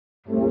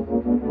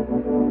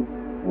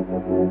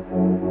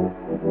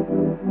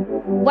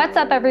What's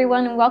up,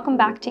 everyone, and welcome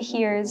back to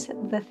Here's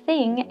the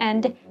Thing,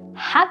 and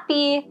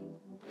happy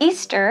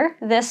Easter.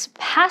 This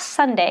past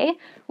Sunday,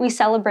 we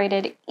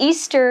celebrated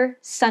Easter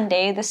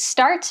Sunday, the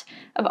start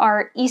of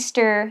our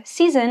Easter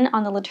season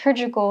on the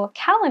liturgical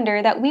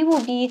calendar that we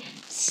will be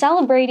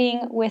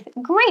celebrating with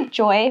great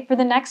joy for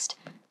the next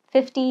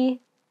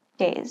 50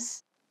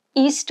 days.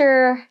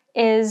 Easter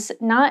is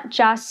not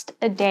just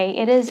a day,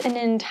 it is an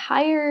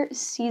entire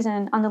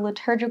season on the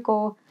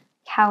liturgical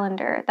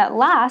calendar that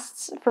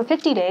lasts for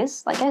 50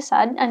 days, like I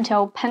said,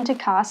 until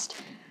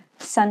Pentecost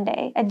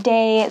Sunday, a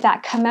day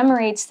that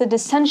commemorates the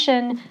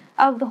descension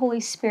of the Holy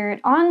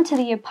Spirit onto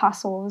the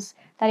apostles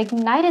that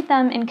ignited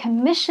them and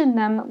commissioned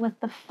them with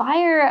the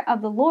fire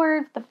of the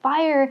Lord, the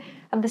fire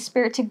of the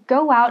Spirit, to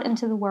go out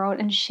into the world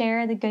and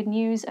share the good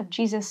news of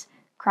Jesus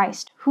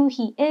Christ, who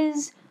he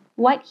is,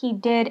 what he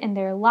did in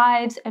their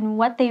lives, and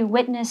what they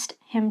witnessed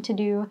him to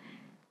do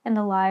in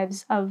the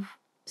lives of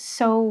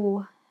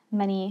so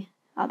many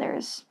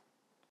others.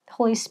 The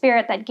Holy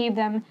Spirit that gave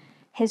them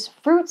his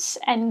fruits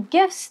and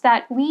gifts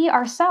that we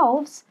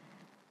ourselves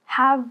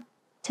have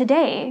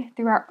today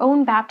through our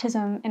own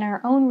baptism and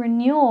our own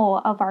renewal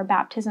of our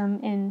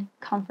baptism in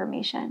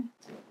confirmation.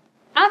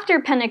 After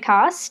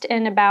Pentecost,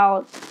 in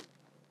about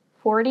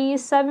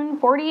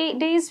 48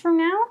 days from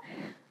now,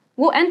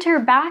 we'll enter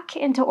back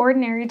into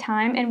ordinary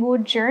time and we'll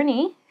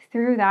journey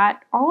through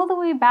that all the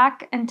way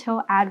back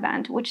until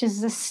Advent, which is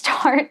the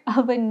start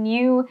of a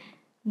new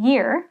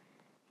year,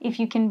 if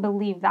you can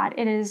believe that.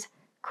 It is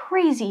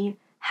crazy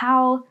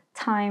how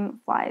time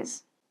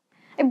flies.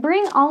 I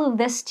bring all of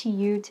this to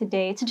you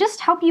today to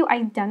just help you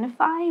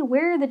identify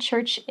where the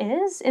church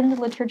is in the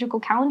liturgical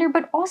calendar,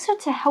 but also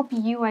to help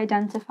you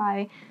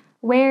identify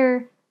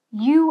where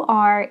you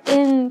are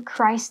in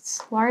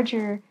Christ's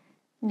larger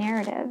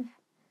narrative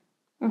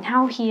and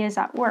how he is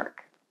at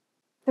work.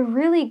 The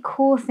really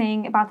cool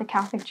thing about the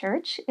Catholic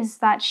Church is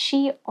that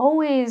she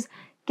always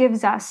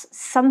gives us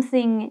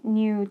something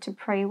new to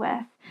pray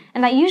with.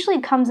 And that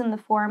usually comes in the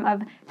form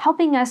of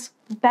helping us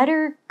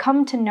better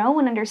come to know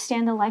and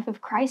understand the life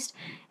of Christ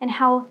and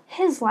how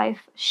his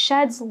life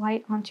sheds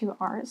light onto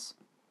ours.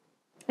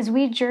 As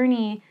we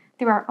journey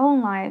through our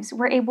own lives,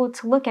 we're able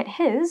to look at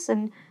his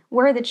and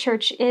where the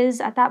church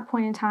is at that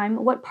point in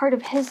time, what part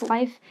of his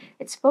life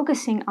it's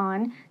focusing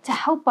on, to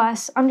help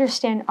us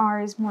understand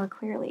ours more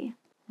clearly.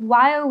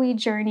 While we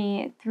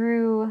journey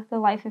through the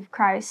life of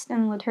Christ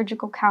and the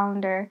liturgical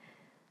calendar,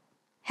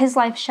 his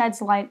life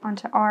sheds light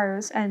onto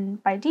ours,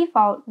 and by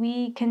default,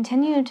 we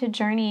continue to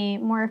journey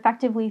more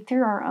effectively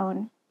through our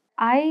own.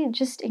 I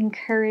just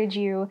encourage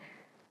you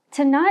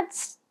to not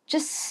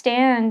just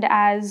stand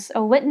as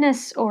a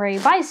witness or a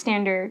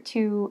bystander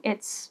to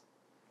its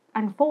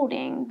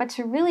unfolding, but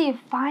to really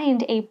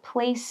find a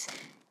place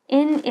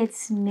in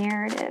its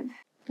narrative.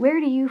 Where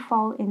do you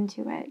fall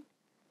into it?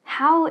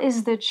 How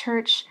is the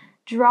church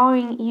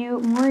drawing you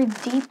more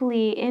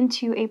deeply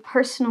into a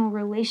personal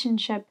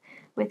relationship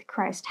with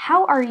Christ?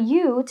 How are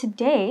you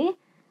today,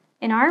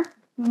 in our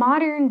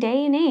modern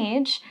day and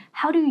age,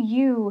 how do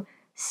you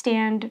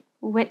stand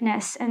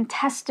witness and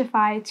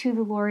testify to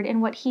the Lord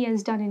and what he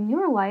has done in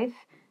your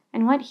life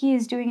and what he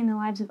is doing in the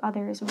lives of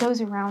others, of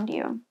those around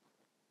you?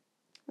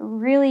 A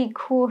really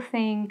cool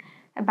thing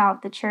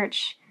about the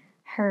church,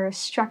 her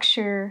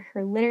structure,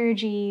 her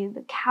liturgy,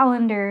 the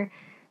calendar,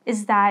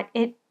 is that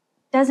it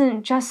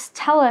doesn't just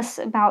tell us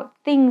about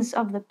things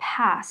of the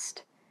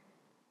past,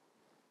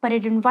 but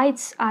it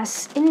invites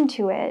us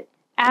into it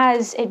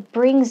as it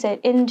brings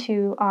it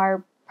into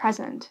our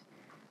present.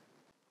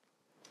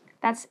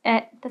 That's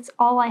it. That's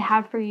all I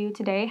have for you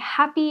today.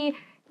 Happy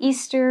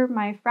Easter,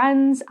 my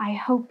friends. I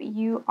hope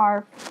you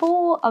are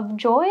full of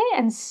joy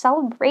and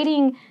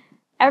celebrating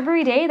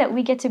every day that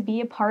we get to be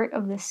a part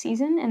of this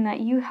season, and that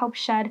you help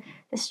shed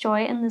this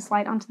joy and this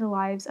light onto the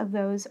lives of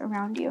those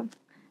around you.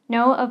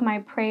 Know of my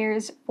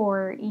prayers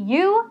for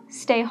you.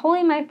 Stay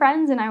holy, my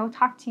friends, and I will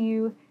talk to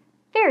you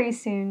very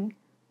soon.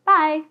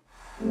 Bye.